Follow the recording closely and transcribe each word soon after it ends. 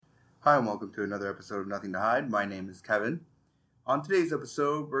Hi, and welcome to another episode of Nothing to Hide. My name is Kevin. On today's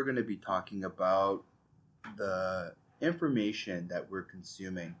episode, we're going to be talking about the information that we're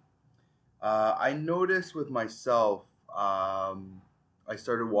consuming. I noticed with myself, I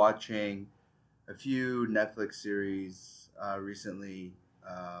started watching a few Netflix series recently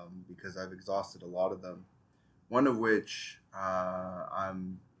because I've exhausted a lot of them. One of which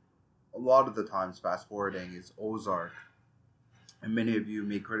I'm a lot of the times fast forwarding is Ozark. And many of you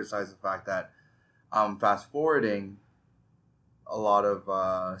may criticize the fact that I'm fast forwarding a lot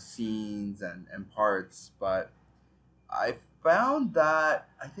of scenes and parts, but I found that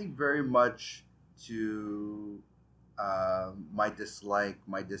I think very much to my dislike,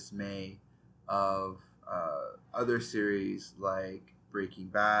 my dismay of other series like Breaking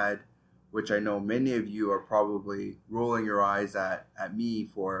Bad, which I know many of you are probably rolling your eyes at me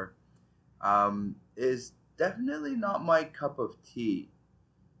for, is definitely not my cup of tea.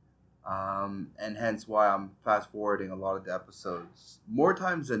 And hence why I'm fast forwarding a lot of the episodes. More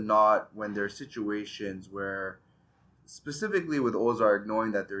times than not, when there are situations where, specifically with Ozark,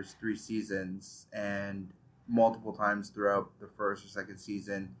 knowing that there's 3 seasons and multiple times throughout the first or second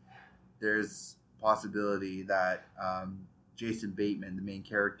season, there's possibility that Jason Bateman, the main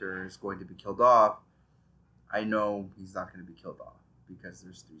character, is going to be killed off. I know he's not going to be killed off because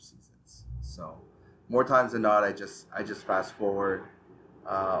there's 3 seasons. So more times than not, I just fast forward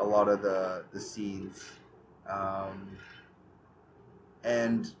a lot of the scenes, um,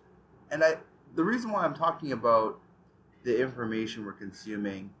 and and I the reason why I'm talking about the information we're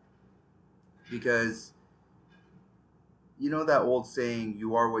consuming, because you know that old saying,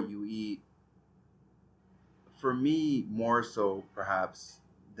 "You are what you eat." For me, more so perhaps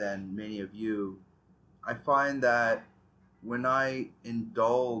than many of you, I find that when I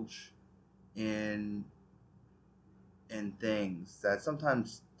indulge in things that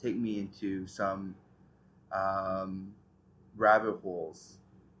sometimes take me into some um, rabbit holes,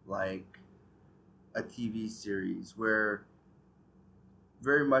 like a TV series, where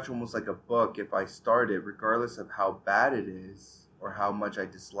very much almost like a book, if I start it, regardless of how bad it is or how much I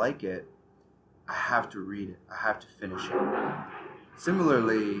dislike it, I have to read it. I have to finish it.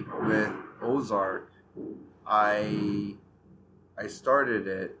 Similarly, with Ozark, I I started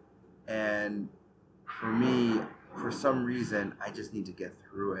it, and for me, for some reason, I just need to get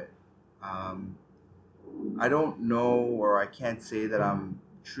through it. Um, I don't know, or I can't say that I'm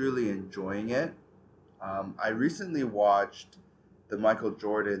truly enjoying it. I recently watched the Michael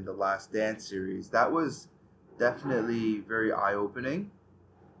Jordan The Last Dance series. That was definitely very eye opening,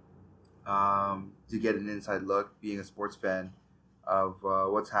 to get an inside look, being a sports fan, of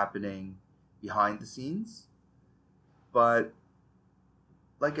what's happening behind the scenes. But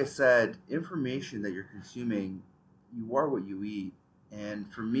like I said, information that you're consuming, you are what you eat. And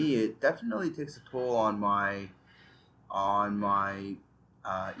for me, it definitely takes a toll on my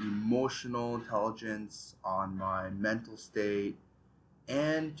emotional intelligence, on my mental state,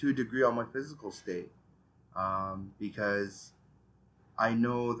 and to a degree on my physical state. Because I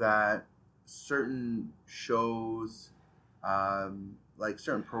know that certain shows, like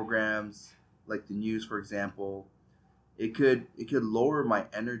certain programs, like the news, for example, it could lower my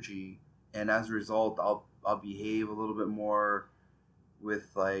energy, and as a result, I'll behave a little bit more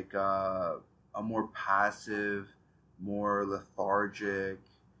with like a more passive, more lethargic,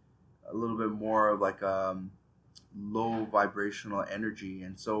 a little bit more of like low vibrational energy.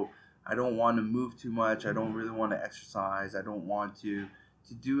 And so I don't want to move too much. I don't really want to exercise. I don't want to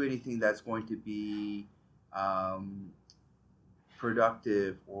do anything that's going to be um,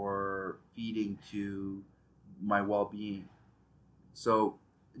 productive or feeding to my well-being. So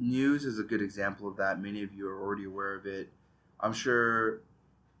news is a good example of that. Many of you are already aware of it. I'm sure,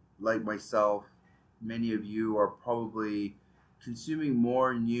 like myself, many of you are probably consuming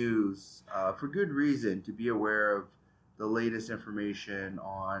more news for good reason, to be aware of the latest information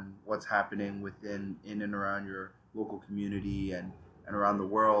on what's happening within, in and around your local community, and around the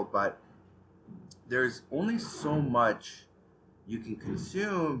world. But there's only so much you can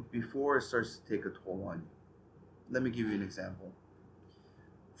consume before it starts to take a toll on you. Let me give you an example.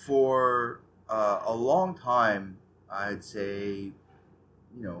 For a long time, I'd say,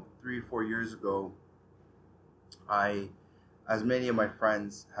 3 or 4 years ago, I, as many of my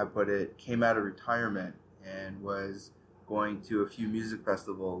friends have put it, came out of retirement and was going to a few music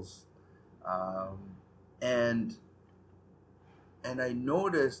festivals, um, and I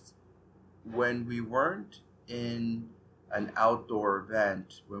noticed when we weren't in an outdoor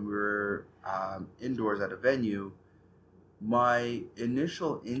event, when we were indoors at a venue, my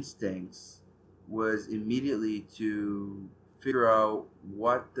initial instincts was immediately to figure out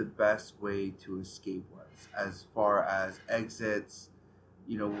what the best way to escape was, as far as exits,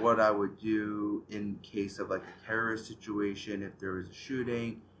 what I would do in case of like a terrorist situation if there was a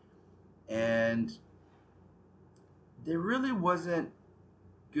shooting. And there really wasn't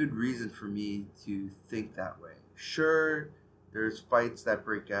good reason for me to think that way. Sure, there's fights that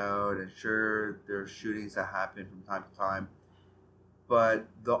break out, and sure, there's shootings that happen from time to time, but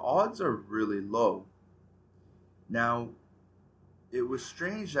the odds are really low. Now, it was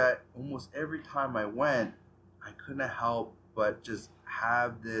strange that almost every time I went, I couldn't help but just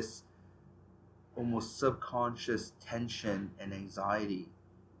have this almost subconscious tension and anxiety.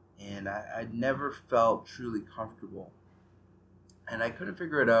 And I never felt truly comfortable. And I couldn't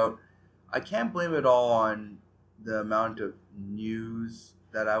figure it out. I can't blame it all on the amount of news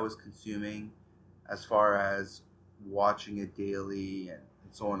that I was consuming, as far as watching it daily and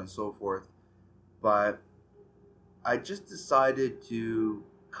so on and so forth. But I just decided to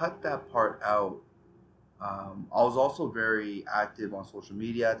cut that part out. I was also very active on social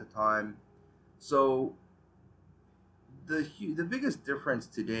media at the time. So the biggest difference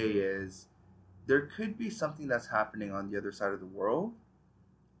today is there could be something that's happening on the other side of the world,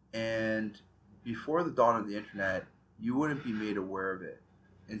 and before the dawn of the internet, you wouldn't be made aware of it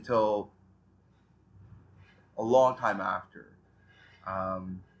until a long time after,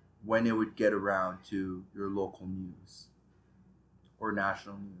 when it would get around to your local news or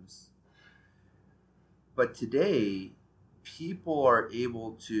national news. But today, people are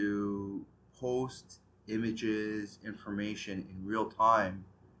able to post images, information in real time,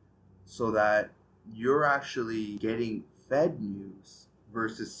 so that you're actually getting fed news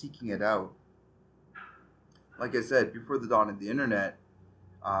versus seeking it out. Like I said, before the dawn of the internet,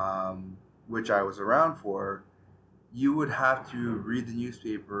 which I was around for, you would have to read the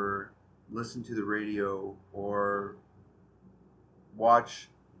newspaper, listen to the radio, or watch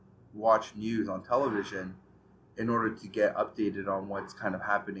news on television in order to get updated on what's kind of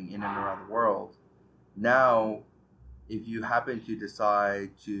happening in and around the world. Now, if you happen to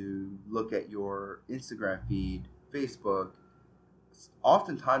decide to look at your Instagram feed, Facebook,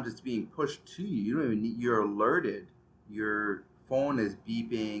 oftentimes it's being pushed to you. You don't even need, you're alerted. Your phone is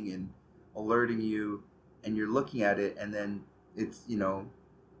beeping and alerting you, and you're looking at it, and then it's,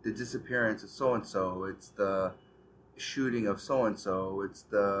 the disappearance of so and so, it's the shooting of so and so, it's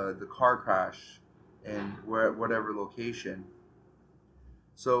the car crash in whatever location.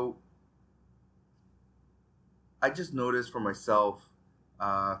 So I just noticed for myself 3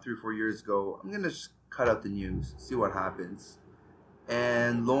 or 4 years ago, I'm gonna just cut out the news, see what happens,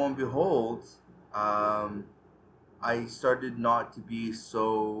 and lo and behold, I started not to be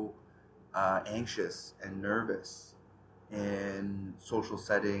so anxious and nervous in social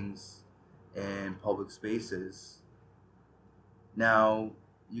settings and public spaces. Now,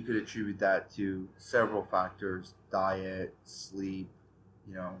 you could attribute that to several factors: diet, sleep,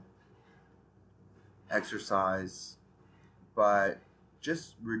 you know, exercise, but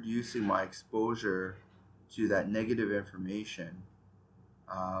just reducing my exposure to that negative information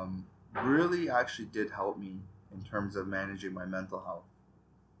really actually did help me in terms of managing my mental health.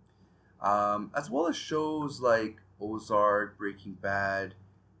 As well as shows like Ozark, Breaking Bad.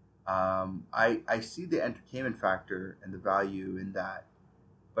 I see the entertainment factor and the value in that.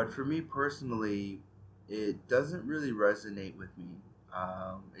 But for me personally, it doesn't really resonate with me.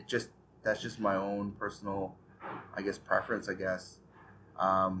 That's just my own personal, I guess, preference. I guess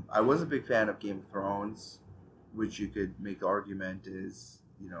I was a big fan of Game of Thrones, which you could make the argument is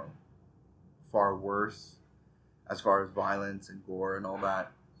far worse as far as violence and gore and all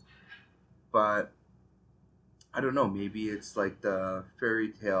that. But I don't know. Maybe it's like the fairy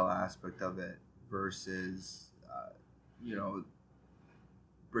tale aspect of it versus, you know,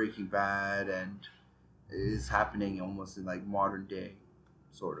 Breaking Bad, and is happening almost in like modern day,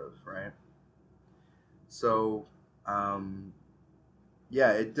 sort of, right? So,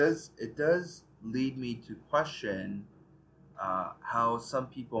 yeah, it does lead me to question how some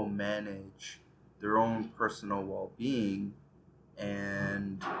people manage their own personal well-being,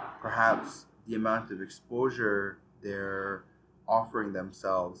 and perhaps the amount of exposure they're offering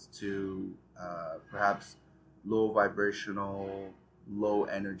themselves to perhaps low vibrational, low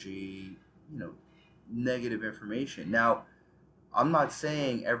energy, negative information. Now, I'm not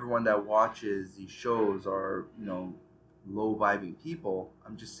saying everyone that watches these shows are, low vibing people.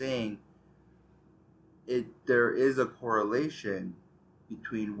 I'm just saying there is a correlation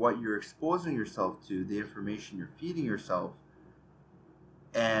between what you're exposing yourself to, the information you're feeding yourself,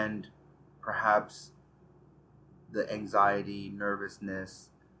 and perhaps the anxiety, nervousness,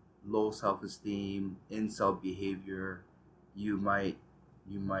 low self-esteem, incel behavior, you might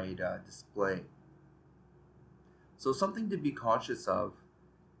display. So something to be conscious of.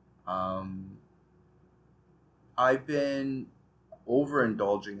 Um, I've been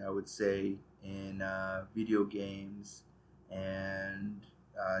overindulging, I would say, in video games and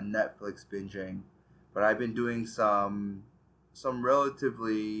Netflix binging, but I've been doing some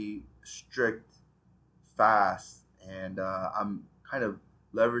relatively strict fasts, and I'm kind of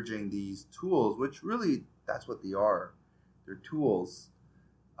leveraging these tools, which really that's what they are. They're tools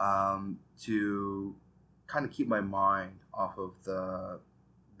to kind of keep my mind off of the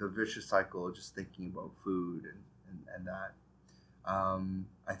vicious cycle of just thinking about food and that.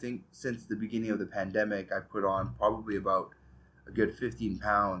 I think since the beginning of the pandemic, I put on probably about a good 15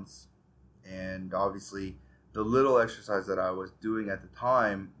 pounds. And obviously, the little exercise that I was doing at the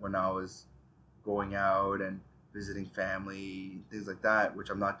time when I was going out and visiting family, things like that, which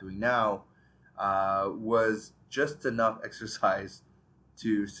I'm not doing now, was just enough exercise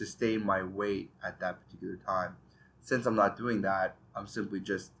to sustain my weight at that particular time. Since I'm not doing that, I'm simply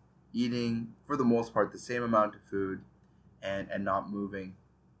just eating, for the most part, the same amount of food and not moving.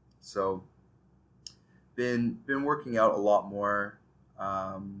 So been working out a lot more.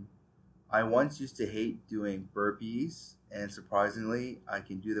 Um, I once used to hate doing burpees, and surprisingly, I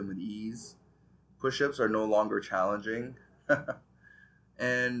can do them with ease. Push-ups are no longer challenging,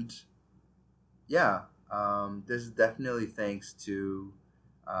 and yeah, this is definitely thanks to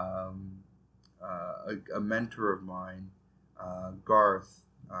um, a mentor of mine, Garth,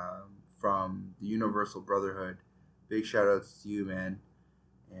 from the Universal Brotherhood. Big shout outs to you, man,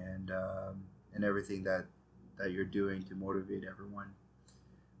 and everything that you're doing to motivate everyone.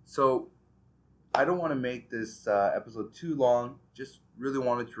 So I don't want to make this episode too long. Just really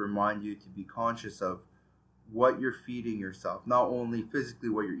wanted to remind you to be conscious of what you're feeding yourself. Not only physically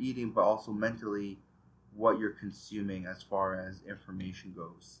what you're eating, but also mentally what you're consuming as far as information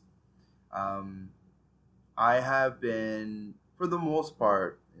goes. Um, I have been, for the most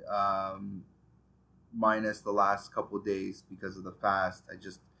part, minus the last couple of days because of the fast. I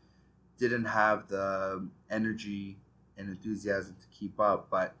just didn't have the energy and enthusiasm to keep up.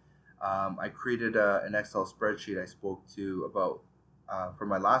 But I created an Excel spreadsheet I spoke to about for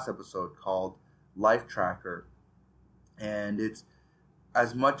my last episode called Life Tracker, and it's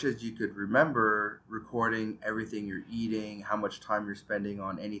as much as you could remember recording everything you're eating, how much time you're spending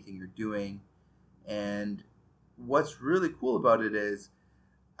on anything you're doing. And what's really cool about it is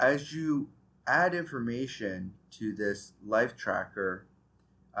as you add information to this life tracker,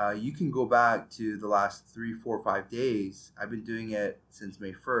 you can go back to the last 3, 4, 5 days. I've been doing it since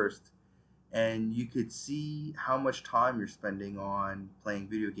May 1st, and you could see how much time you're spending on playing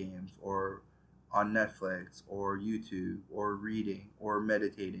video games or on Netflix or YouTube or reading or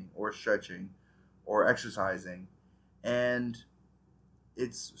meditating or stretching or exercising. And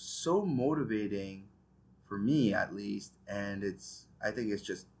it's so motivating for me at least, and I think it's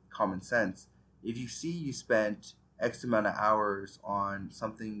just common sense. If you see you spent X amount of hours on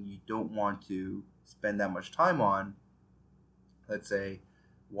something you don't want to spend that much time on, let's say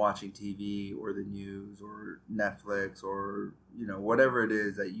watching TV or the news or Netflix or whatever it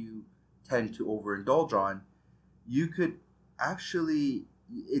is that you tend to overindulge on, you could actually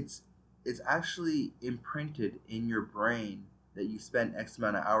it's actually imprinted in your brain that you spent X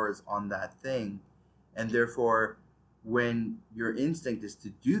amount of hours on that thing, and therefore when your instinct is to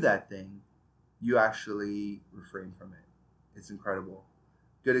do that thing, you actually refrain from it. It's incredible.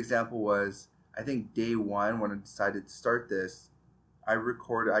 Good example was, I think day one when I decided to start this, I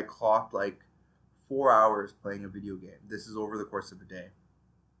clocked like 4 hours playing a video game. This is over the course of a day.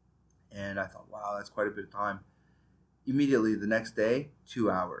 And I thought, wow, that's quite a bit of time. Immediately the next day, 2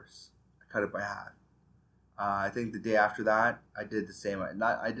 hours. I cut it by half. I think the day after that, I did the same.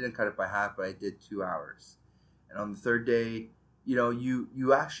 I didn't cut it by half, but I did 2 hours. And on the third day,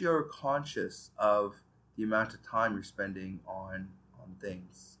 you actually are conscious of the amount of time you're spending on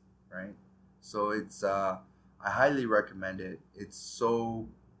things, right? So I highly recommend it. It's so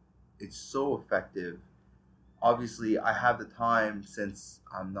effective. Obviously, I have the time since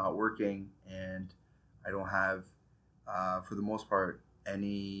I'm not working and I don't have, for the most part,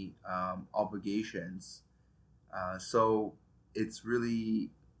 any obligations. So it's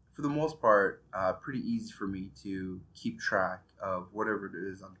really, for the most part, pretty easy for me to keep track of whatever it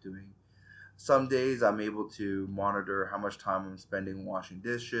is I'm doing. Some days I'm able to monitor how much time I'm spending washing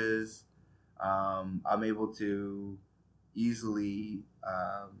dishes. I'm able to easily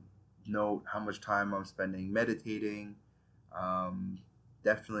note how much time I'm spending meditating. Um,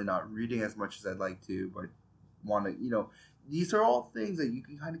 Definitely not reading as much as I'd like to, but want to, these are all things that you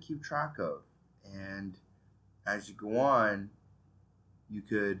can kind of keep track of. And as you go on, you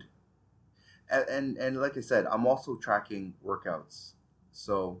could, and like I said, I'm also tracking workouts.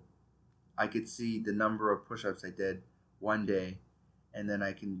 So I could see the number of push ups I did one day, and then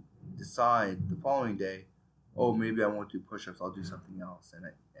I can decide the following day, oh, maybe I won't do push ups, I'll do something else, and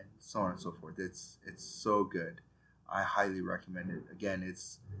so on and so forth. It's so good. I highly recommend it. Again,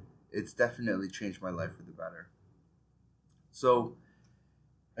 it's definitely changed my life for the better. So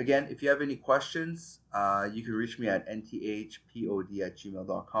again, if you have any questions, you can reach me at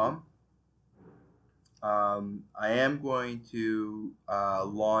nthpod@gmail.com. I am going to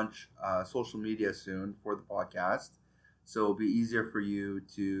launch social media soon for the podcast, so it'll be easier for you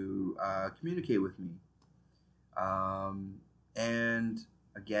to communicate with me. And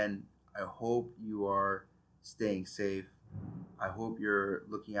again, I hope you are staying safe. I hope you're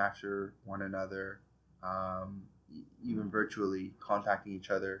looking after one another, even virtually, contacting each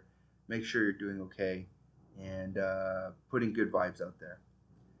other. Make sure you're doing okay and putting good vibes out there.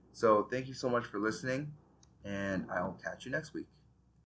 So, thank you so much for listening, and I'll catch you next week.